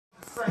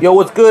Yo,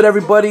 what's good,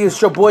 everybody?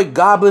 It's your boy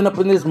Goblin up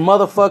in this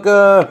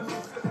motherfucker.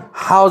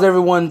 How's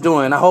everyone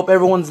doing? I hope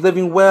everyone's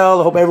living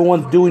well. I hope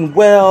everyone's doing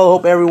well. I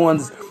hope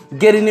everyone's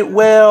getting it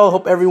well. I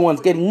hope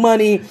everyone's getting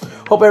money.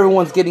 I hope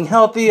everyone's getting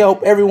healthy. I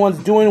hope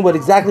everyone's doing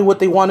exactly what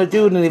they want to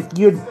do. And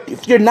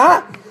if you're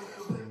not,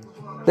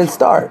 then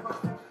start.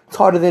 It's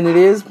harder than it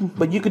is,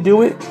 but you could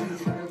do it.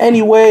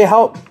 Anyway,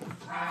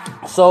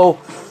 so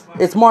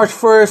it's March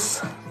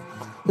 1st.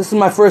 This is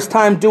my first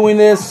time doing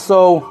this,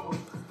 so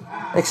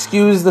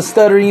excuse the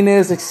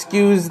stutteriness,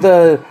 excuse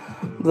the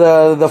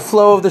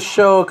flow of the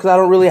show, because I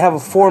don't really have a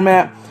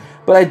format,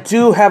 but I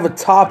do have a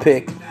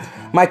topic.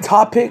 My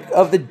topic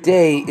of the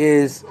day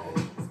is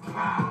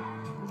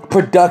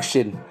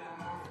production.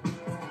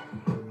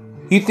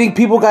 You think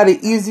people got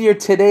it easier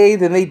today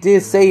than they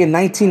did, say, in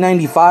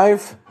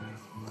 1995,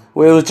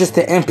 where it was just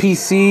the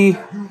MPC,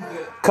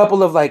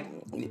 couple of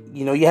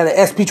you had the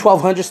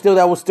SP1200 still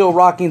that was still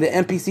rocking, the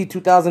MPC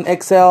 2000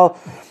 XL.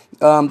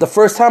 The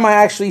first time I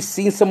actually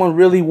seen someone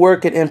really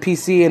work at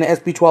MPC and the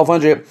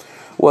SP1200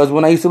 was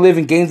when I used to live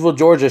in Gainesville,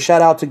 Georgia.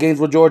 Shout out to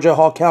Gainesville, Georgia,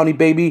 Hall County,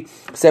 baby.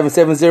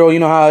 770, you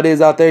know how it is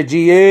out there,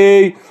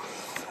 GA. The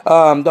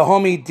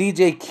homie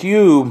DJ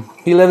Cube,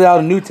 he lived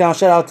out in Newtown.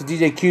 Shout out to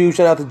DJ Cube,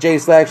 shout out to J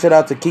Slack, shout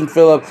out to King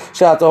Phillip,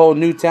 shout out to whole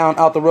Newtown,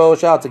 out the road,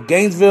 shout out to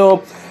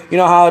Gainesville. You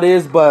know how it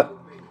is, but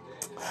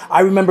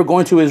I remember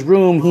going to his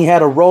room. He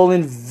had a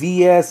Roland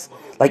VS,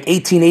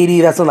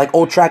 1880. That's a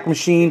old track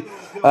machine,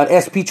 an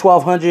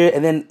SP1200,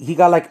 and then he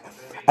got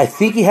I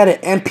think he had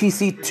an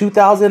MPC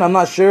 2000. I'm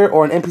not sure,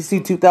 or an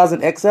MPC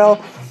 2000 XL,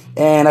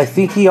 and I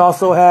think he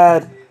also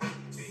had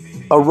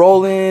a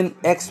Roland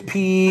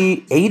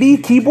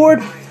XP80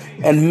 keyboard.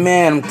 And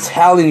man, I'm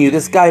telling you,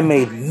 this guy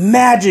made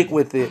magic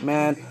with it,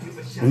 man.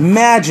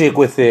 Magic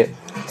with it.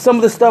 Some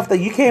of the stuff that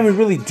you can't even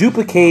really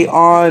duplicate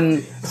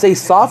on, say,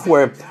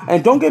 software.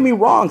 And don't get me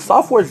wrong,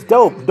 software's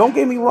dope. Don't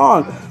get me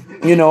wrong.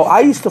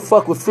 I used to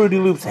fuck with Fruity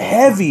Loops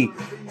heavy.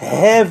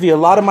 A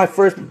lot of my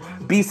first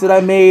beats that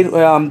I made,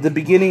 the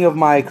beginning of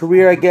my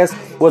career, I guess,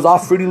 was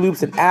off Fruity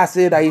Loops and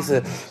Acid. I used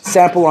to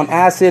sample on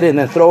Acid and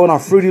then throw it on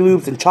Fruity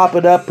Loops and chop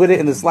it up, put it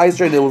in the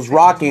slicer, and it was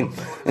rocking.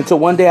 Until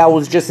one day I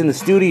was just in the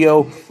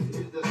studio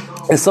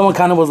and someone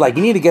kind of was like,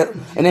 you need to get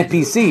an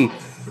MPC.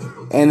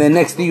 And then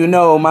next thing you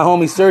know, my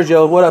homie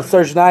Sergio, what up,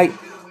 Serge Knight?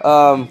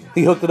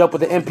 He hooked it up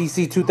with the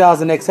MPC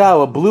 2000 XL,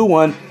 a blue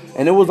one,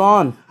 and it was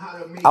on.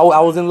 I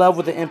was in love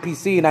with the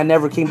MPC, and I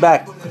never came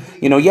back.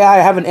 I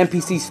have an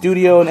MPC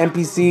studio, an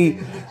MPC.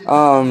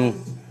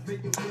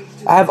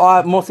 I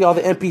have mostly all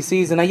the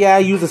MPCs, and I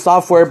use the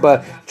software,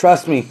 but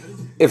trust me,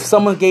 if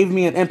someone gave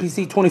me an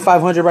MPC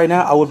 2500 right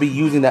now, I would be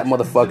using that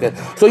motherfucker.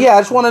 So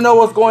I just want to know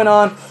what's going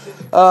on.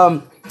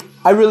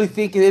 I really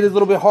think it is a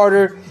little bit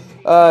harder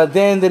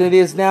then than it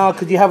is now,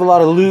 because you have a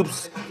lot of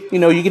loops. You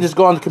can just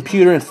go on the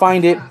computer and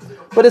find it,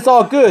 but it's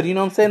all good. You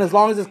know what I'm saying? As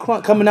long as it's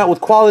coming out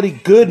with quality,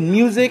 good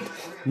music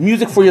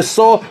for your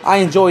soul, I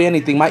enjoy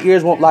anything. My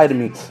ears won't lie to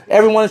me.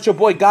 Everyone, it's your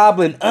boy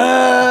Goblin.